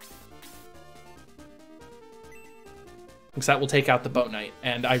 Because that will take out the Bow Knight,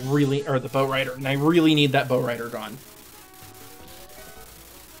 and I really, or the Bow Rider, and I really need that Bow Rider gone.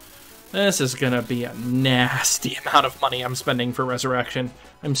 This is gonna be a nasty amount of money I'm spending for Resurrection.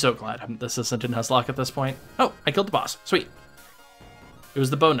 I'm so glad this isn't a Nuzlocke at this point. Oh, I killed the boss. Sweet. It was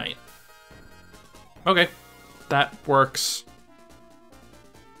the Bow Knight. Okay, that works.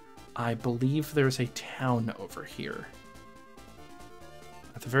 I believe there's a town over here.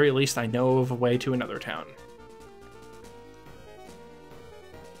 At the very least, I know of a way to another town.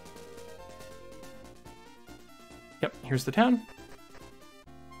 Yep, here's the town.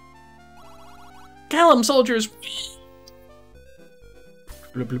 Callum soldiers!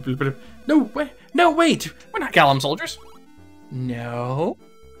 No, wait, no, wait! We're not Callum soldiers! No.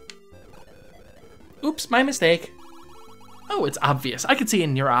 Oops, my mistake. Oh, it's obvious. I can see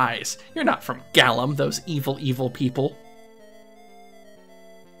in your eyes. You're not from Gallum, those evil, evil people.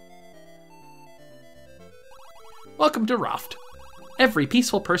 Welcome to Roft. Every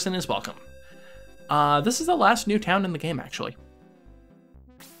peaceful person is welcome. This is the last new town in the game, actually.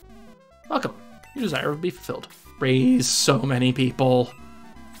 Welcome. Your desire will be fulfilled. Raise so many people.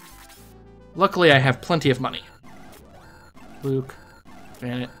 Luckily, I have plenty of money. Luke,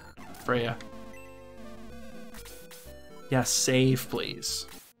 Vanet, Frayja. Yes, save, please.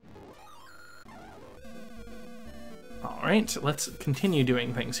 All right, let's continue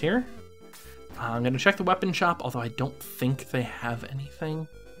doing things here. I'm going to check the weapon shop, although I don't think they have anything.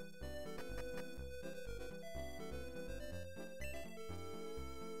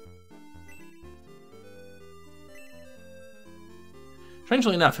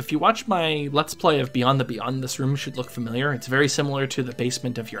 Strangely enough, if you watch my Let's Play of Beyond the Beyond, this room should look familiar. It's very similar to the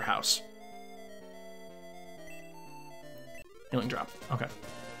basement of your house. Healing drop. Okay.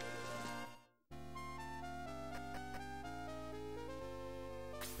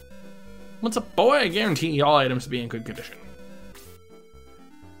 What's up, boy? I guarantee all items to be in good condition.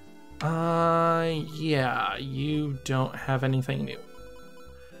 Yeah, you don't have anything new.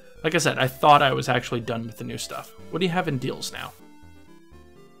 Like I said, I thought I was actually done with the new stuff. What do you have in deals now?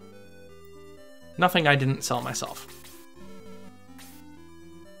 Nothing I didn't sell myself.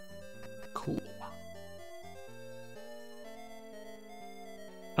 Cool.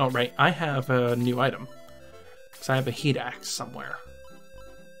 Oh, right, I have a new item. Because I have a heat axe somewhere.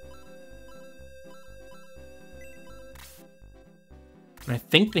 And I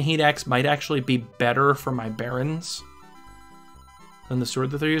think the heat axe might actually be better for my barons than the sword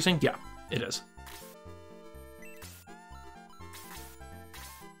that they're using. Yeah, it is.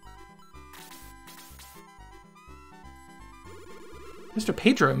 Mr.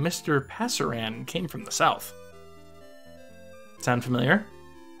 Pedro and Mr. Passeran came from the south. Sound familiar?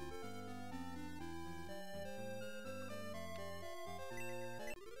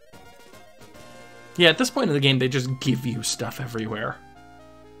 Yeah, at this point in the game, they just give you stuff everywhere.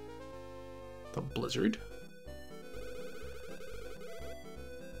 The blizzard.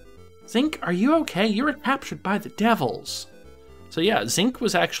 Zynk, are you okay? You were captured by the devils. So yeah, Zynk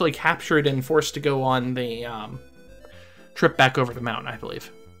was actually captured and forced to go on the trip back over the mountain, I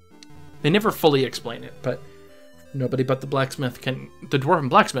believe. They never fully explain it, but nobody but the blacksmith can... The dwarven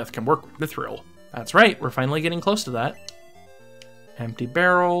blacksmith can work with mithril. That's right, we're finally getting close to that. Empty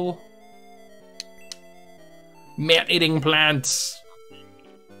barrel. Man-eating plants.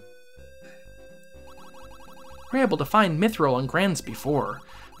 We're able to find Mithril and Grans before.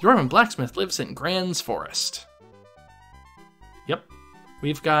 The Dwarven blacksmith lives in Grans Forest. Yep.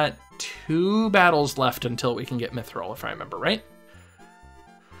 We've got 2 battles left until we can get Mithril, if I remember right.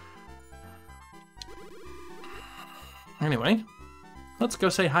 Anyway, let's go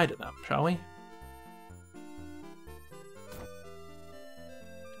say hi to them, shall we?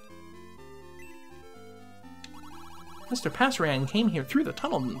 Mr. Passaran came here through the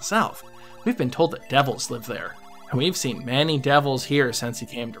tunnel in the south. We've been told that devils live there, and we've seen many devils here since he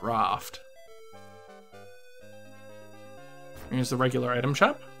came to Raft. Here's the regular item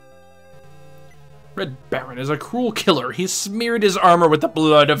shop. Red Baron is a cruel killer. He smeared his armor with the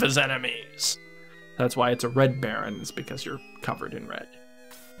blood of his enemies. That's why it's a Red Baron, is because you're covered in red.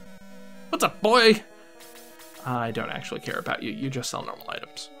 What's up, boy? I don't actually care about you. You just sell normal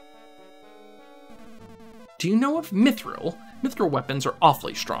items. Do you know of Mithril? Mithril weapons are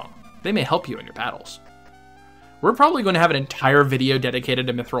awfully strong. They may help you in your battles. We're probably going to have an entire video dedicated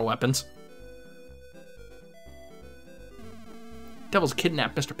to Mithril weapons. Devils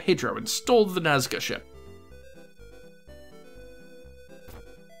kidnapped Mr. Pedro and stole the Nazca ship.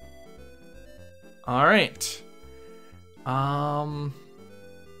 Alright. Yeah,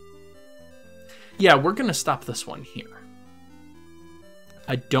 we're going to stop this one here.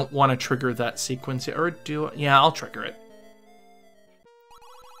 I don't want to trigger that sequence, or do... Yeah, I'll trigger it.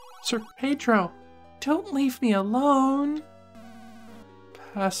 Sir Pedro, don't leave me alone.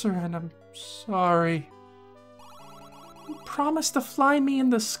 Passaran, I'm sorry. You promised to fly me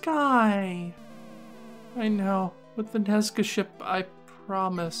in the sky. I know. With the Nazca ship, I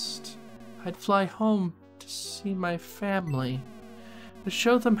promised I'd fly home to see my family, to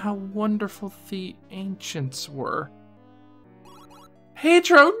show them how wonderful the ancients were.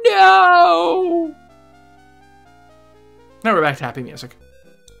 Pedro, no! Now we're back to happy music.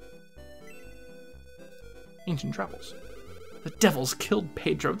 Ancient travels. The devils killed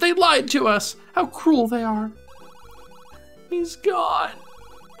Pedro. They lied to us. How cruel they are. He's gone.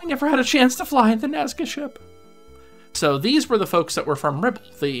 We never had a chance to fly in the Nazca ship. So these were the folks that were from Ribble,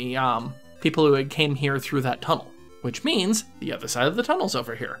 the people who had came here through that tunnel, which means the other side of the tunnel's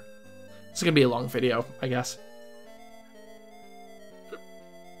over here. It's gonna be a long video, I guess.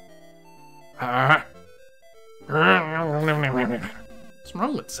 What's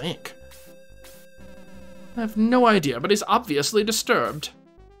wrong with Zynk? I have no idea, but he's obviously disturbed.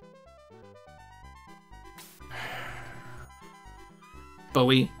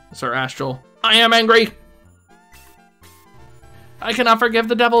 Bowie, Sir Astral, I am angry! I cannot forgive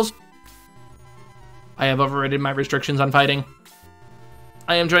the devils. I have overridden my restrictions on fighting.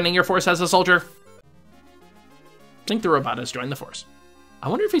 I am joining your force as a soldier. Zynk the robot has joined the force. I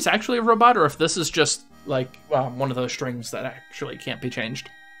wonder if he's actually a robot or if this is just, like, one of those strings that actually can't be changed.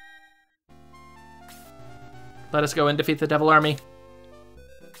 Let us go and defeat the devil army.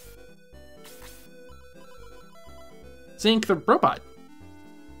 Zynk the robot.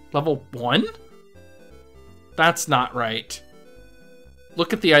 Level 1? That's not right.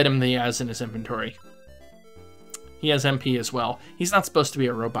 Look at the item that he has in his inventory. He has MP as well. He's not supposed to be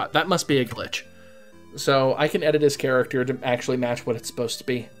a robot. That must be a glitch. So I can edit his character to actually match what it's supposed to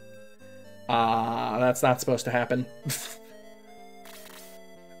be. That's not supposed to happen.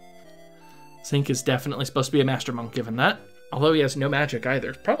 Zynk is definitely supposed to be a Master Monk given that. Although he has no magic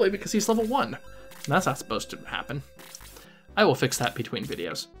either. Probably because he's level 1. And that's not supposed to happen. I will fix that between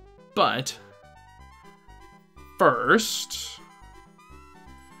videos. But first...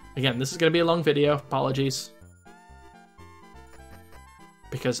 Again, this is going to be a long video. Apologies.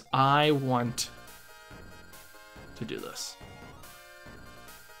 Because I want to do this.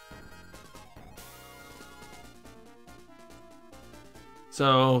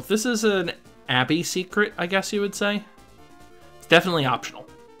 So this is an Abbey secret, I guess you would say. It's definitely optional.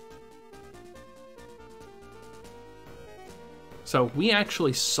 So we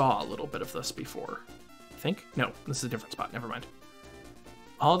actually saw a little bit of this before. I think? No, this is a different spot. Never mind.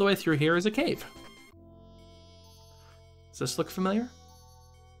 All the way through here is a cave. Does this look familiar?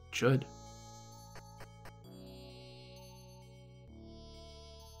 It should.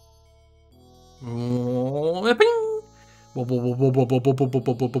 I'm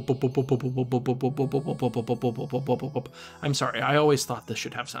sorry, I always thought this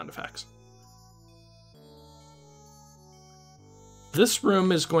should have sound effects. This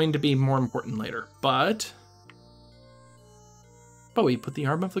room is going to be more important later, but... Bowie put the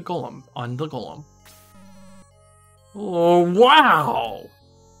arm of the golem on the golem. Oh, wow!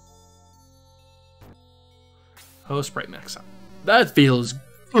 Oh, sprite mix up. That feels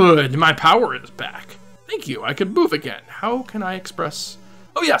good. My power is back. Thank you. I can move again. How can I express...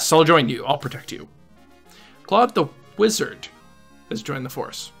 Oh, yes, I'll join you. I'll protect you. Claude the Wizard has joined the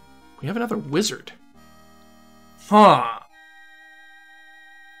force. We have another wizard. Huh.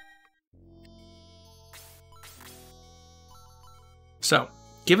 So,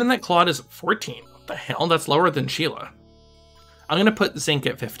 given that Claude is at 14, what the hell? That's lower than Sheela. I'm going to put Zynk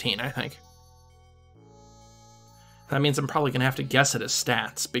at 15, I think. That means I'm probably going to have to guess at his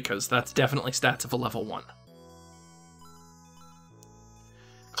stats, because that's definitely stats of a level 1.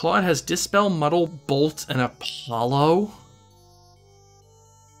 Claude has Dispel, Muddle, Bolt, and Apollo.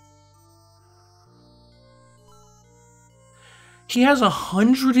 He has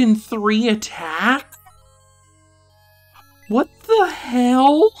 103 attack? What the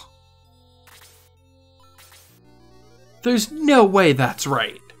hell? There's no way that's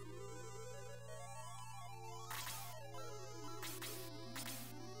right.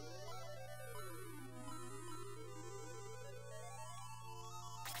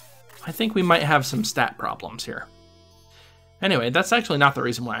 I think we might have some stat problems here. Anyway, that's actually not the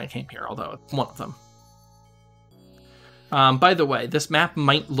reason why I came here, although it's one of them. By the way, this map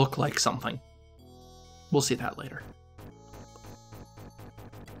might look like something. We'll see that later.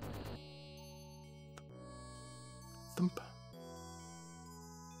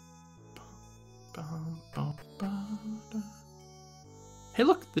 Hey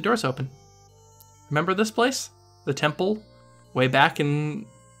look, the door's open. Remember this place? The temple? Way back in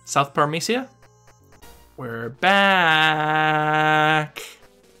South Parmesia? We're back!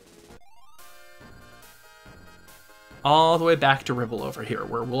 All the way back to Ribble over here,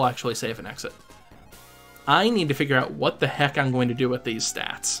 where we'll actually save and exit. I need to figure out what the heck I'm going to do with these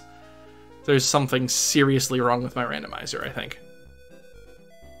stats. There's something seriously wrong with my randomizer, I think.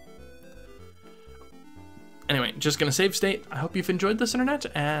 Anyway, just gonna save state. I hope you've enjoyed this, internet,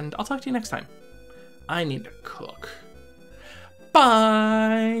 and I'll talk to you next time. I need to cook.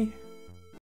 Bye!